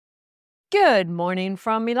Good morning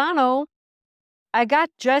from Milano. I got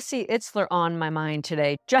Jesse Itzler on my mind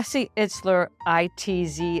today. Jesse Itzler,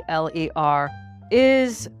 Itzler,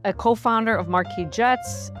 is a co-founder of Marquis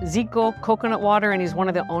Jets, Zico Coconut Water, and he's one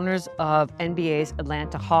of the owners of NBA's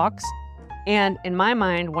Atlanta Hawks. And in my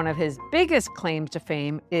mind, one of his biggest claims to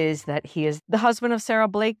fame is that he is the husband of Sarah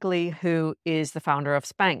Blakely, who is the founder of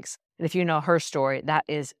Spanx. And if you know her story, that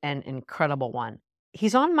is an incredible one.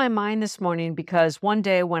 He's on my mind this morning because one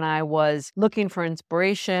day when I was looking for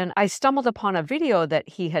inspiration, I stumbled upon a video that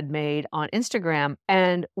he had made on Instagram.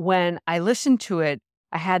 And when I listened to it,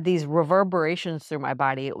 I had these reverberations through my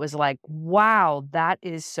body. It was like, wow, that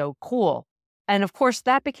is so cool. And of course,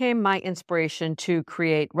 that became my inspiration to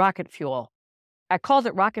create Rocket Fuel. I called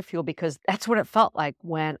it Rocket Fuel because that's what it felt like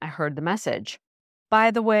when I heard the message.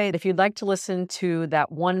 By the way, if you'd like to listen to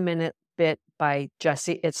that 1-minute bit by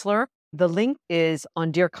Jesse Itzler, the link is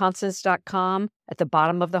on dearconstance.com at the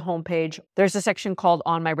bottom of the homepage. There's a section called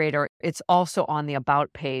On My Radar. It's also on the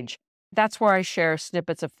About page. That's where I share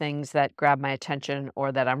snippets of things that grab my attention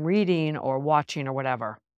or that I'm reading or watching or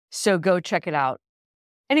whatever. So go check it out.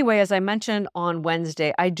 Anyway, as I mentioned on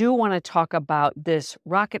Wednesday, I do want to talk about this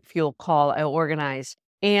Rocket Fuel call I organized.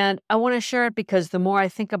 And I want to share it because the more I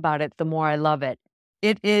think about it, the more I love it.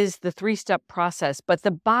 It is the 3-step process, but the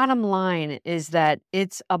bottom line is that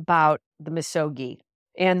it's about the misogi.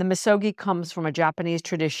 And the misogi comes from a Japanese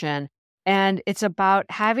tradition, and it's about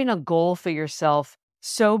having a goal for yourself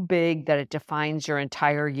so big that it defines your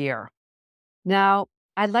entire year. Now,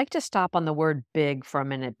 I'd like to stop on the word big for a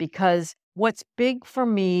minute because what's big for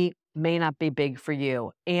me may not be big for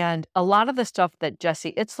you. And a lot of the stuff that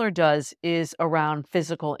Jesse Itzler does is around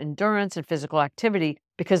physical endurance and physical activity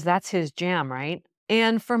because that's his jam, right?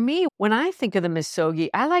 And for me, when I think of the misogi,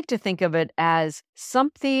 I like to think of it as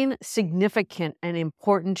something significant and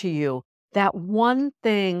important to you, that one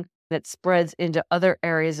thing that spreads into other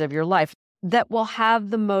areas of your life that will have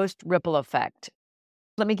the most ripple effect.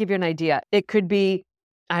 Let me give you an idea. It could be,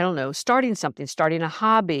 I don't know, starting something, starting a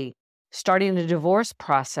hobby, starting a divorce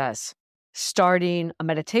process, starting a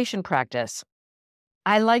meditation practice.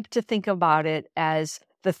 I like to think about it as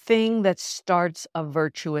the thing that starts a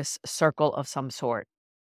virtuous circle of some sort.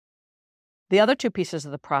 The other two pieces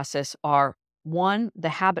of the process are, one, the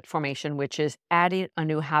habit formation, which is adding a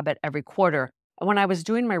new habit every quarter. And when I was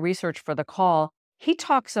doing my research for the call, he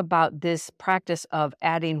talks about this practice of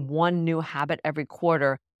adding one new habit every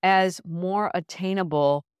quarter as more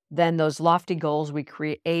attainable than those lofty goals we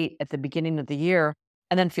create at the beginning of the year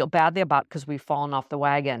and then feel badly about because we've fallen off the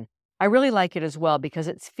wagon. I really like it as well because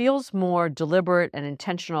it feels more deliberate and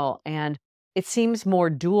intentional, and it seems more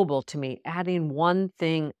doable to me, adding one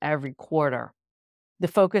thing every quarter. The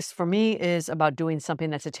focus for me is about doing something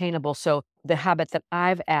that's attainable. So the habit that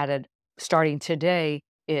I've added starting today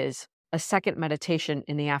is a second meditation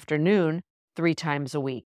in the afternoon 3 times a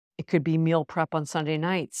week. It could be meal prep on Sunday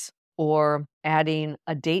nights or adding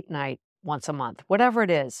a date night once a month, whatever it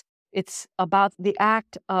is. It's about the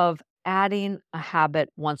act of adding a habit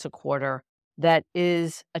once a quarter that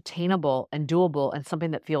is attainable and doable and something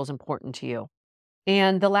that feels important to you.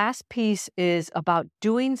 And the last piece is about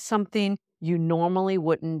doing something you normally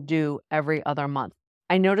wouldn't do every other month.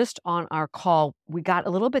 I noticed on our call, we got a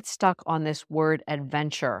little bit stuck on this word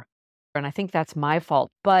adventure. And I think that's my fault,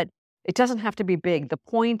 but it doesn't have to be big. The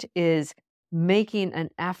point is making an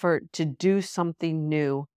effort to do something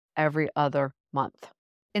new every other month.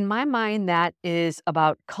 In my mind, that is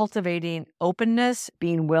about cultivating openness,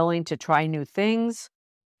 being willing to try new things,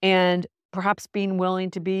 and perhaps being willing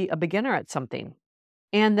to be a beginner at something.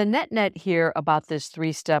 And the net here about this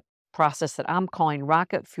 3-step process that I'm calling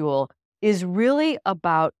Rocket Fuel is really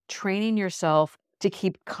about training yourself to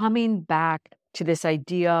keep coming back to this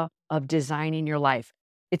idea of designing your life.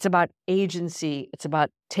 It's about agency. It's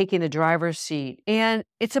about taking the driver's seat. And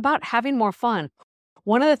it's about having more fun.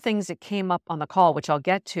 One of the things that came up on the call, which I'll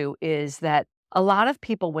get to, is that a lot of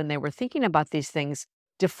people, when they were thinking about these things,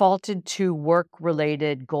 defaulted to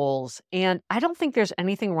work-related goals. And I don't think there's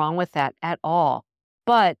anything wrong with that at all.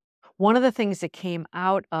 But one of the things that came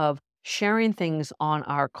out of sharing things on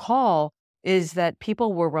our call is that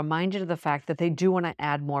people were reminded of the fact that they do want to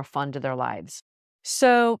add more fun to their lives.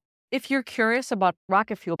 So if you're curious about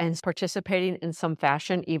Rocket Fuel and participating in some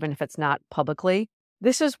fashion, even if it's not publicly,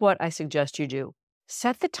 this is what I suggest you do.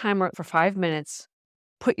 Set the timer for 5 minutes,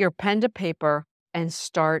 put your pen to paper, and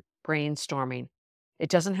start brainstorming. It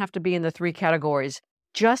doesn't have to be in the 3 categories.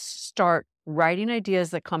 Just start writing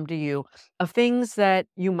ideas that come to you of things that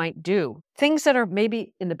you might do, things that are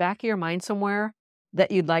maybe in the back of your mind somewhere that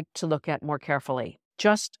you'd like to look at more carefully.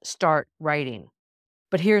 Just start writing.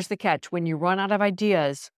 But here's the catch. When you run out of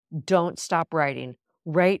ideas, don't stop writing.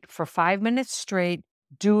 Write for 5 minutes straight,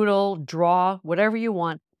 doodle, draw, whatever you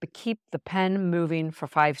want, but keep the pen moving for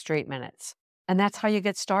 5 straight minutes. And that's how you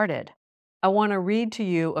get started. I want to read to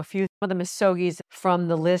you a few of the misogis from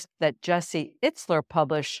the list that Jesse Itzler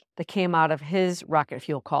published that came out of his rocket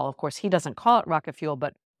fuel call. Of course, he doesn't call it rocket fuel,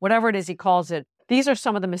 but whatever it is he calls it, these are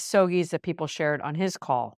some of the misogis that people shared on his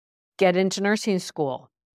call. Get into nursing school.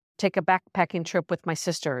 Take a backpacking trip with my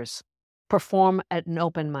sisters. Perform at an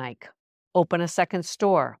open mic. Open a second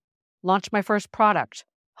store. Launch my first product.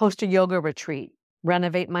 Host a yoga retreat.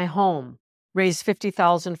 Renovate my home. Raise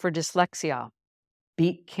 $50,000 for dyslexia.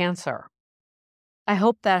 Beat cancer. I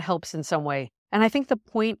hope that helps in some way. And I think the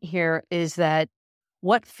point here is that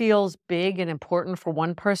what feels big and important for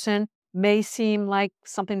one person may seem like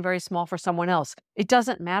something very small for someone else. It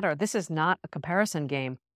doesn't matter. This is not a comparison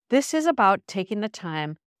game. This is about taking the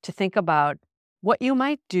time to think about what you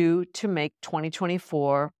might do to make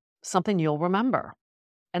 2024 something you'll remember.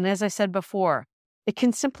 And as I said before, it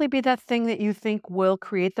can simply be that thing that you think will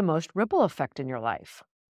create the most ripple effect in your life.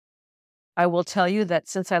 I will tell you that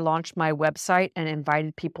since I launched my website and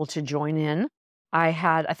invited people to join in, I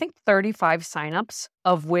had, I think, 35 signups,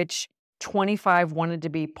 of which 25 wanted to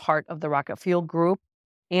be part of the Rocket Fuel group.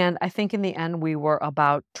 And I think in the end, we were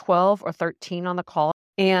about 12 or 13 on the call.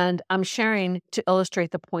 And I'm sharing to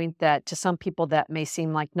illustrate the point that to some people that may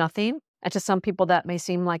seem like nothing, and to some people that may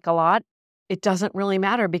seem like a lot. It doesn't really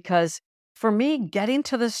matter, because for me, getting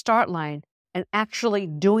to the start line and actually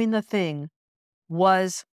doing the thing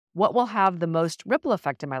was what will have the most ripple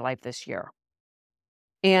effect in my life this year.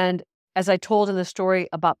 And as I told in the story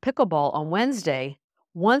about pickleball on Wednesday,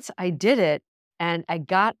 once I did it and I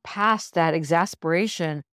got past that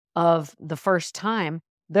exasperation of the first time,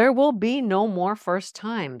 there will be no more first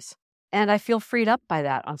times. And I feel freed up by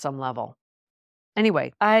that on some level.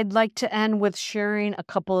 Anyway, I'd like to end with sharing a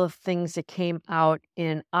couple of things that came out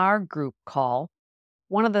in our group call.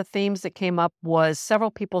 One of the themes that came up was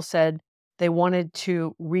several people said they wanted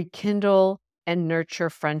to rekindle and nurture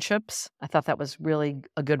friendships. I thought that was really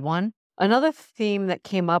a good one. Another theme that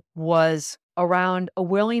came up was around a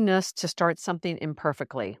willingness to start something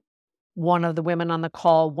imperfectly. One of the women on the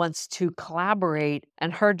call wants to collaborate,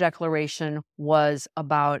 and her declaration was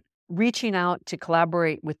about reaching out to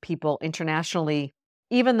collaborate with people internationally,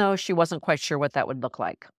 even though she wasn't quite sure what that would look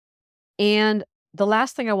like. And the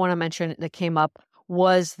last thing I want to mention that came up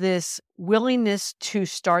was this willingness to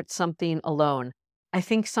start something alone. I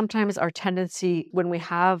think sometimes our tendency when we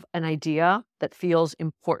have an idea that feels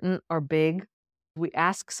important or big, we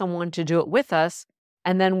ask someone to do it with us,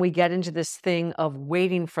 and then we get into this thing of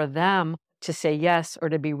waiting for them to say yes or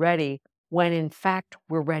to be ready, when in fact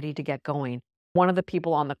we're ready to get going. One of the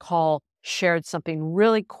people on the call shared something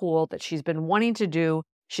really cool that she's been wanting to do.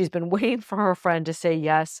 She's been waiting for her friend to say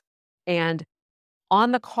yes. And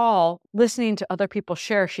on the call, listening to other people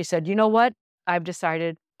share, she said, you know what? I've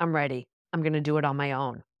decided I'm ready. I'm going to do it on my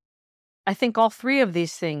own. I think all three of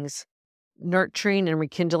these things, nurturing and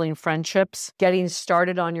rekindling friendships, getting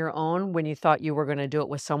started on your own when you thought you were going to do it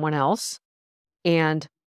with someone else, and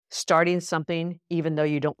starting something even though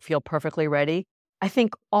you don't feel perfectly ready. I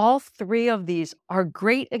think all three of these are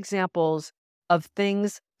great examples of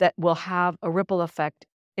things that will have a ripple effect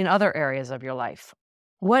in other areas of your life.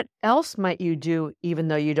 What else might you do even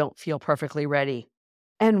though you don't feel perfectly ready?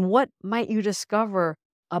 And what might you discover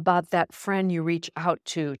about that friend you reach out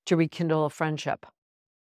to rekindle a friendship?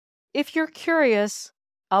 If you're curious,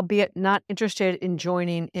 albeit not interested in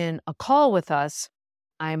joining in a call with us,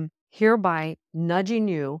 I'm hereby nudging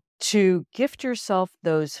you to gift yourself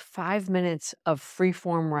those 5 minutes of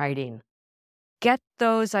freeform writing. Get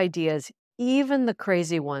those ideas, even the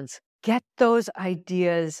crazy ones, get those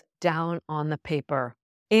ideas down on the paper.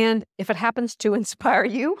 And if it happens to inspire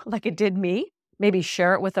you, like it did me, maybe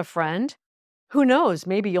share it with a friend. Who knows,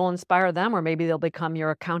 maybe you'll inspire them, or maybe they'll become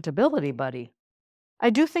your accountability buddy.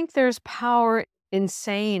 I do think there's power in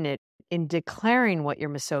saying it, in declaring what your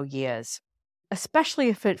misogi is, especially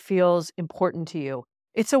if it feels important to you.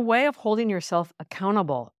 It's a way of holding yourself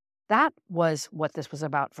accountable. That was what this was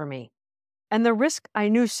about for me. And the risk I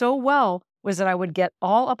knew so well was that I would get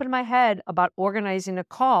all up in my head about organizing a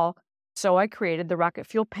call. So I created the Rocket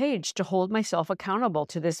Fuel page to hold myself accountable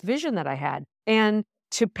to this vision that I had, and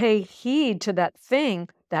to pay heed to that thing,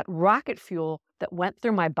 that rocket fuel that went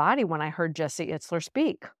through my body when I heard Jesse Itzler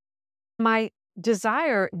speak. My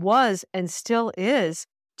desire was and still is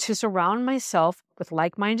to surround myself with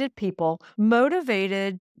like-minded people,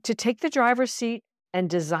 motivated to take the driver's seat and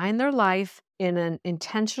design their life in an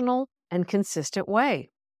intentional and consistent way.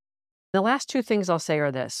 The last two things I'll say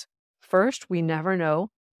are this. First, we never know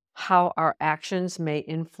how our actions may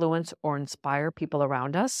influence or inspire people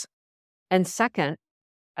around us. And second,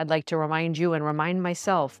 I'd like to remind you and remind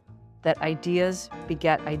myself that ideas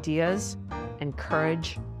beget ideas and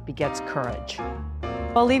courage begets courage.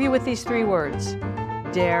 I'll leave you with these 3 words: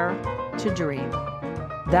 dare to dream.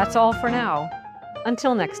 That's all for now.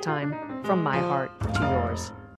 Until next time, from my heart to yours.